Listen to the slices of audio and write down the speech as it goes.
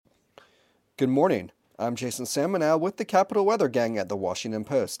Good morning. I'm Jason Samanow with the Capital Weather Gang at the Washington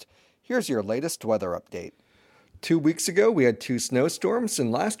Post. Here's your latest weather update. 2 weeks ago, we had 2 snowstorms,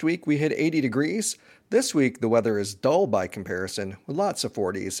 and last week we hit 80 degrees. This week, the weather is dull by comparison, with lots of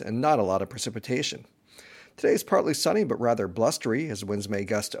 40s and not a lot of precipitation. Today is partly sunny but rather blustery, as winds may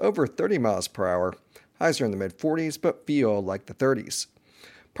gust to over 30 miles per hour. Highs are in the mid-40s but feel like the 30s.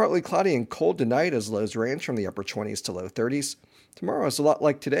 Partly cloudy and cold tonight as lows range from the upper 20s to low 30s. Tomorrow is a lot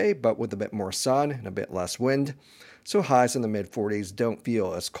like today, but with a bit more sun and a bit less wind, so highs in the mid-40s don't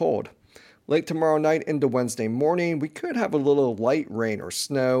feel as cold. Late tomorrow night into Wednesday morning, we could have a little light rain or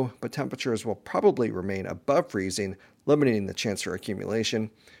snow, but temperatures will probably remain above freezing, limiting the chance for accumulation.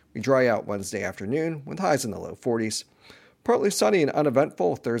 We dry out Wednesday afternoon with highs in the low 40s. Partly sunny and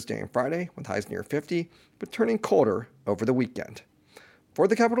uneventful Thursday and Friday with highs near 50, but turning colder over the weekend. For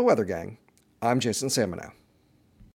the Capital Weather Gang, I'm Jason Samanow.